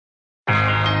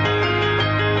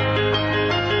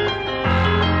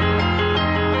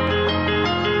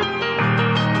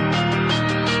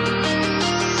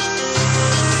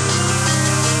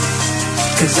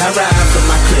Cause I ride for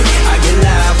my clique, I get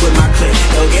live with my clique,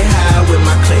 go get high with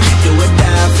my clique, do or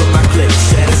die for my clique.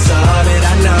 Said it's all that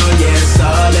I know, yeah, it's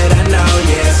all that I know,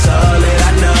 yeah, it's all that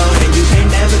I know. And you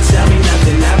can't never tell me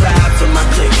nothing. I ride for my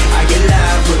clique, I get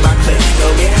live with my clique, go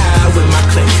get high with my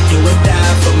clique, do or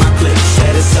die for my clique.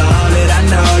 Said it's all that I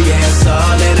know, yeah, it's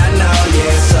all that I know,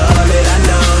 yeah, it's all that I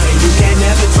know. And you can't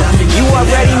never tell me nothing. You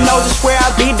already know just where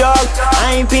I be, dog.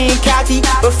 I ain't being cocky,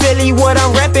 but Philly what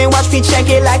I'm reppin'. Watch me check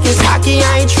it like it's hockey.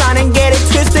 I ain't tryna get it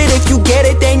twisted. If you get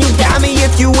it, then you got me.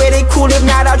 If you with it, cool. If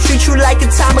not, I'll treat you like a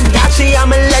Tamagotchi.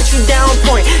 I'ma let you down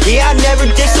point. Yeah, I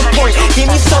never disappoint. Give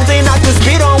me something I can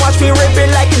spit on. Watch me rip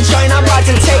it like a joint. I'm about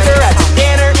to take her out to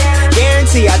dinner.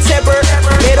 Guarantee I tip her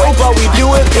little, but we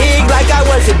do it big like I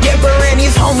was a dipper. And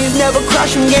these homies never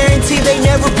crush them. Guarantee they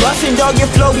never bustin'. Dog, your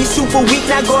flow be super weak.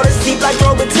 Now go to sleep like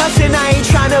Robitussin. I ain't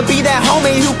tryna be that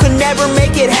homie who could never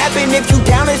make it happen. If you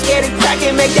down, let's get it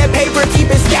crackin'. Make that paper, keep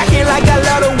it stacking like I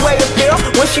love the way it feel.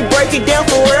 When she break it down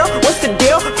for real, what's the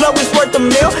deal? Flow is worth a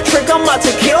meal. Trick, I'm about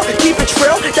to kill. Keep it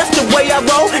trill. That's the way I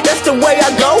roll. That's the way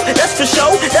I go. That's for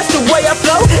show. That's the way I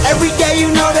flow. Every day you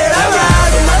know that I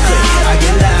ride with my clique. I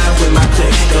get live with my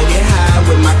clique, go get high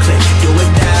with my clique, do or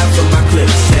die for my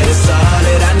clique. Said it's all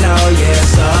that I know, yeah,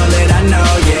 it's all that I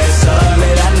know, yeah, it's all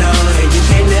that I know. And you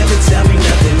can't never tell me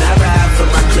nothing. I ride for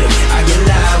my clique, I get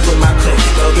live with my clique,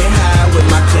 go get high with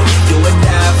my clique, do or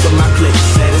die for my clique.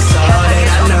 Said it's all that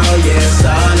I know, yeah, it's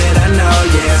all that I know,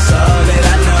 yeah, it's all that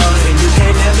I know. And you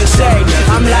can't never tell me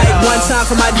nothing. I'm like one time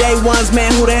for my day ones,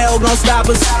 man, who the hell gon' stop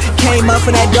us? Came up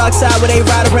from that dark side where they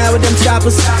ride around with them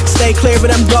choppers. Stay clear of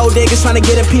them gold diggers trying to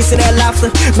get a piece of that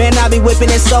lobster. Man, I be whipping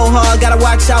it so hard, gotta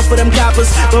watch out for them coppers.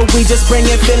 But we just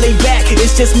bringin' Philly back,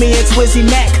 it's just me and Twizzy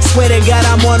Mac. Swear to God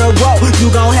I'm on a roll,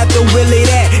 you gon' have to willy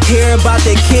that. Hear about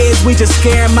the kids, we just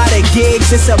scare them out of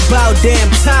gigs. It's about damn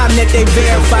time that they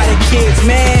verify the kids,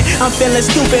 man. I'm feeling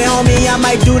stupid, homie, I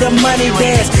might do the money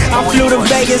dance. I flew to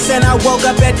Vegas and I woke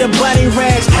up at the Bunny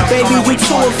Ranch. Baby, we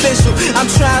too official, I'm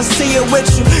trying to see it with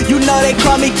you. You know they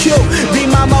call me cute, be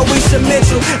mama, we submit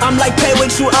you. I'm like, pay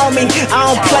what you owe me, I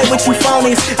don't play with you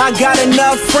phonies. I got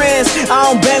enough friends,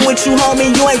 I don't bang with you,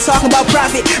 homie. You ain't talking about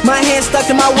profit, my hand stuck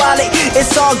in my wallet.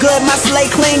 It's all good, my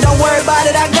slate clean, don't worry about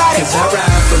it, I got it. Cause I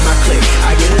ride for my clique,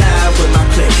 I get live with my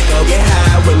clique, go get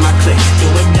high with my clique, do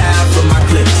or die for my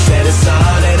clique. Said it's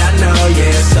all that I know,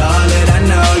 yeah, it's all that I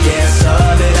know, yeah, it's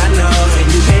all that I know. And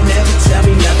you can't never tell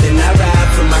me nothing. I ride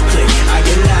for my clique, I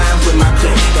get live with my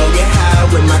clique, go get high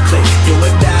with my clique, do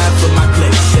or die for my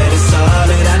clique. Said it's all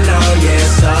that I know, yeah,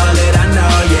 it's all that I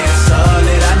know, yeah, it's all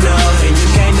that I know. And you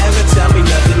can't never tell me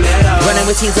nothing at all. Running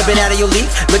with teens up and out of your league,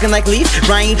 looking like leaf.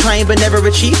 Ryan trying but never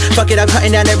achieve. Fuck it, I'm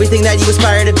cutting down everything that you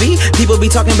aspire to be. People be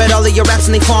talking about all of your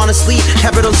raps and they falling asleep.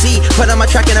 Capital Z, put on my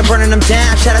track and I'm burning them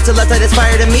down. Shout out to left that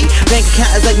inspired to me. Bank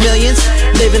account is like millions,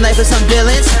 living life with some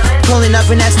villains. Pulling up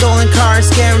in that stolen car and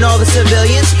scaring all the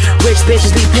civilians. Rich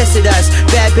bitches be pissed at us,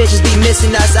 bad bitches be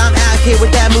missing us. I'm out here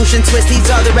with that motion twist. These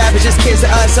other rappers just kids to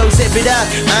us, so zip it up.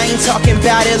 I ain't talking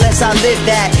about it unless I live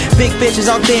that. Big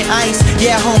bitches on thin ice,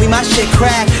 yeah homie, my shit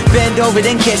crack. Bend over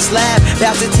then get slapped.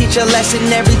 About to teach a lesson.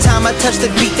 Every time I touch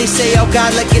the beat they say oh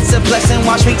God like it's a blessing.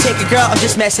 Watch me take a girl, I'm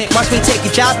just messing. Watch me take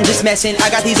a job, I'm just messing. I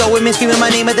got these old women screaming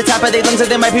my name at the top of their lungs like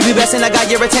they might be besting. I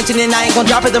got your attention and I ain't gon'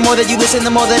 drop it. The more that you listen,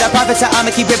 the more that I profit. So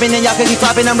I'ma keep ripping and y'all can keep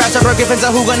flopping. I'm raps are broken, so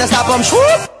who gonna stop them?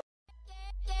 Swoop!